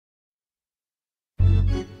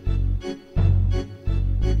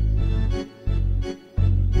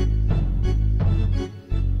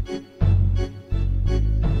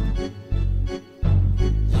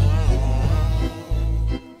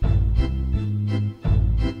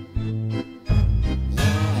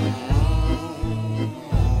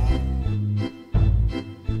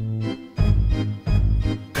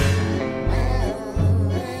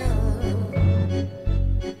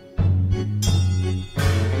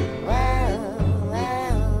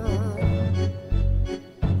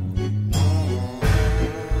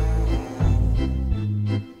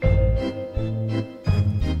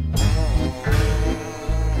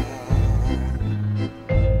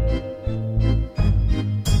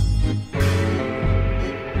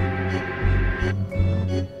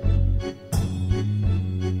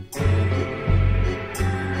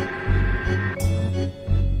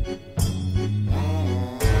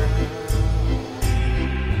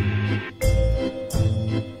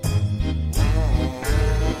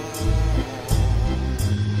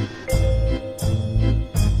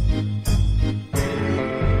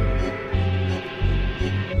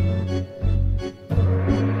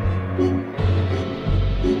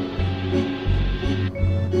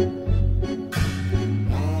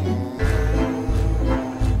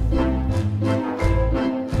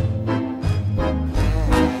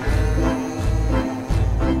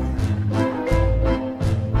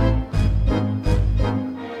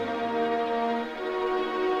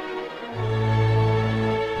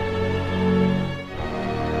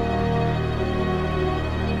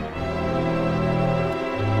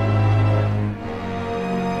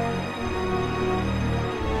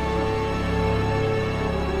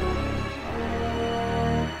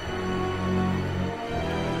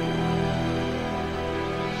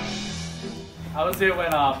I was here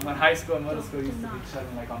when high school and middle school used to be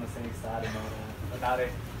chilling like on the same side and all that. But now they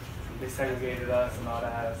segregated us and all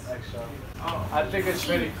that. It's extra. I think it's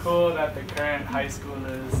really cool that the current high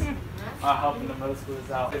schoolers are helping the middle schoolers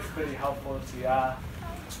out. It's pretty helpful to y'all.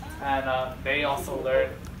 And they also learn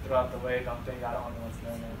throughout the way. Don't think y'all the only ones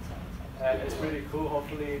learning. And it's pretty cool.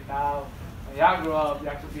 Hopefully now, when y'all grow up,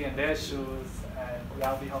 y'all can be in their shoes and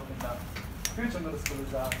y'all be helping the future middle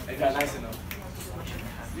schoolers out. They got nice enough.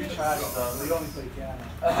 You tried it though. We only play piano.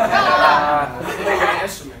 They got an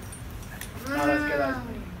instrument. Now let's get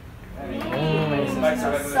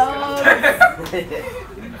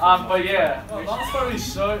out. But yeah, long story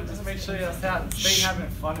short, just make sure you stay having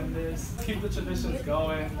fun in this. Keep the traditions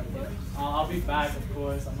going. I'll be back, of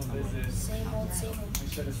course. I'm gonna visit.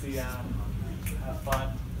 Make sure to see y'all. Have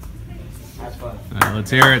fun. Have fun. All right, let's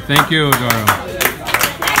hear it. Thank you, Eduardo.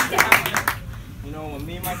 You know, when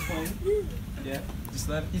me and my twin, just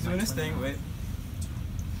let he's doing his thing. Wait.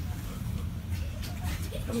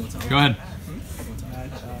 Go ahead.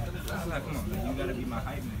 Come on, man. You gotta be my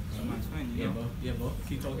hype man. You're my twin, you know? Yeah, bro.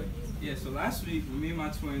 Keep talking. Yeah, so last week, with me and my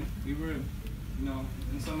twin, we were, you know,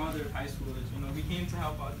 and some other high schoolers, you know, we came to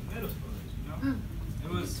help out the middle schoolers, you know?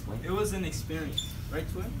 It was an experience, right,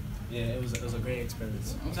 twin? Yeah, it was a great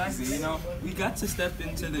experience. Exactly, you know, we got to step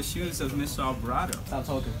into the shoes of Mr. Alvarado. Stop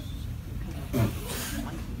talking.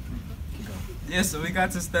 Yeah, so we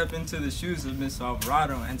got to step into the shoes of Mr.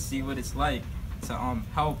 Alvarado and see what it's like to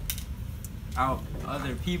help out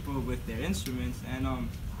other people with their instruments, and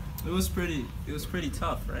it was pretty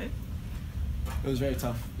tough, right? It was very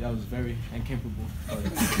tough. Yeah, I was very incapable.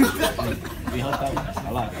 We helped out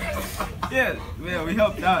a lot. Yeah, we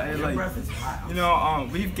helped out, and like, you know,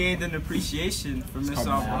 we've gained an appreciation for Mr.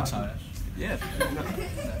 Alvarado. Yeah,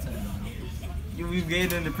 we've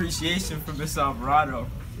gained an appreciation for Mr. Alvarado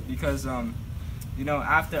because you know,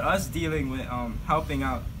 after us dealing with helping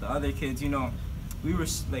out the other kids, you know, we were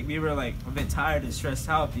like a bit tired and stressed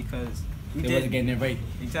out because we wasn't getting it right.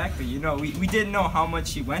 Exactly. You know, we didn't know how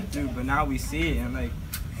much he went through, but now we see it, and like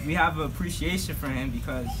we have an appreciation for him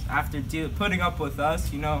because after putting up with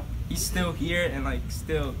us, you know, he's still here and like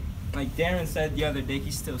still, like Darrin said the other day,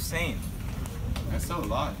 he's still sane. That's still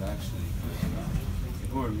alive, actually.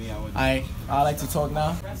 Or me, I like to talk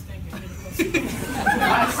now.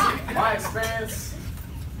 My experience.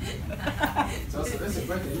 So this is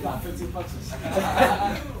birthday. You got 15 bucks.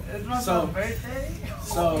 It's my birthday.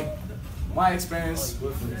 So my experience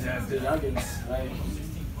with the youngins, right?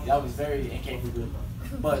 That was very incapable.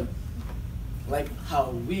 But like how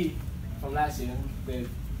we from last year did,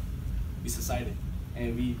 we succeeded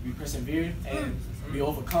and we persevered and we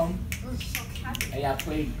overcome. And y'all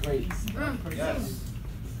played great. Yes.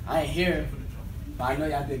 I ain't hear, but I know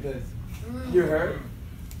y'all did good. You heard?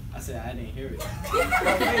 I said I didn't hear it.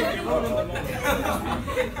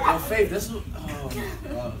 Yo, Faith, this was.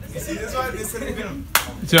 Oh, you see, this one, this could have been.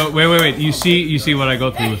 So wait. You see what I go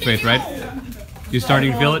through with Faith, right? You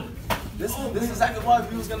starting to feel it? This is exactly why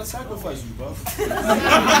we was gonna sacrifice you, bro.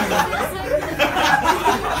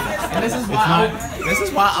 And this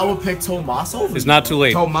is why I would pick Tomas over. It's not too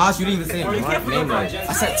late. Tomas, you didn't even say his name right.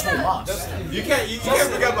 I said Tomas. You can't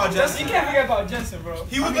forget about Justin. You can't forget about Justin, bro.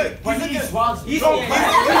 He was like, He's looking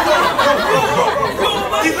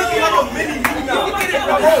like a mini me now.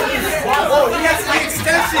 Bro, he has the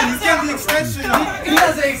extension. He's getting the extension. He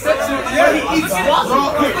has an extension. Yeah, he eats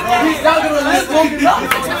waffle. He's not gonna live long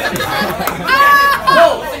enough.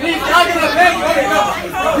 No, he's not gonna make it enough.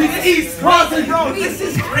 He eats frozen. Bro, this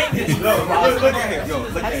is greatness, bro. Look at him. Yo,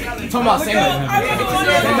 look at him. Tomas, say that.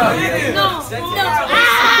 No.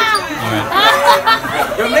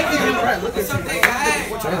 You're making him cry. Look at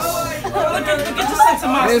Look at the sense of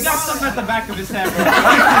my. He's got something at the back of his head, bro.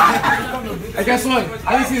 And guess what?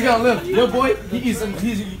 At least he's gonna live. Little boy, he eats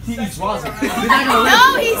frozen. He's not gonna live.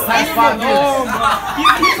 No, he's past 5 years.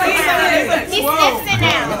 He's 60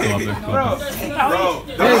 now. The rosin.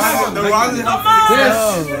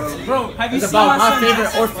 Bro, have you It's seen about my son?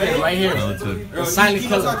 favorite orphan right here. The silent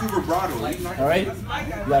killer. Alright? Alright?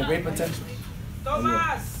 You have great potential. Now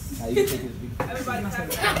you can take this.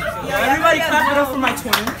 Everybody clap it up for my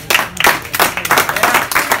twin.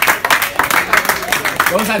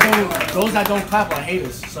 Those that don't clap are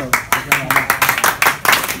haters. So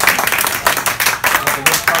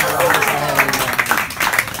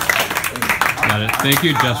Got it. Thank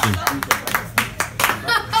you, Justin.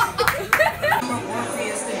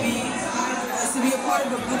 To be a part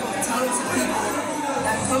of a group of talented people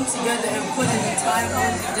that come together and put in the time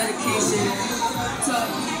and dedication to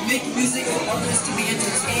make music for others to be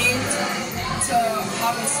entertained, to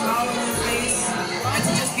have a smile on their face, and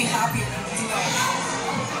to just be happy.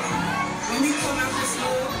 When when you come out this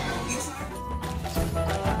year,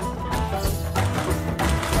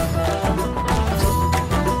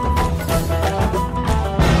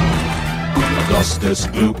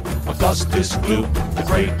 you Augustus Gloop, the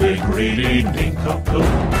great big greedy nincompoop.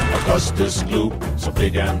 Augustus Gloop, so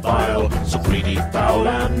big and vile, so greedy, foul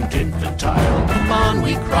and infantile. Come on,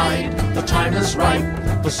 we cried, the time is ripe,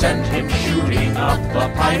 we'll send him shooting up the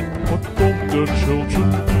pipe. But don't the children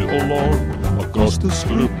be alarmed, Augustus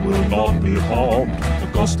Gloop will not be harmed.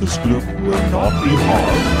 Augustus Gloop will not be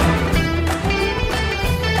harmed.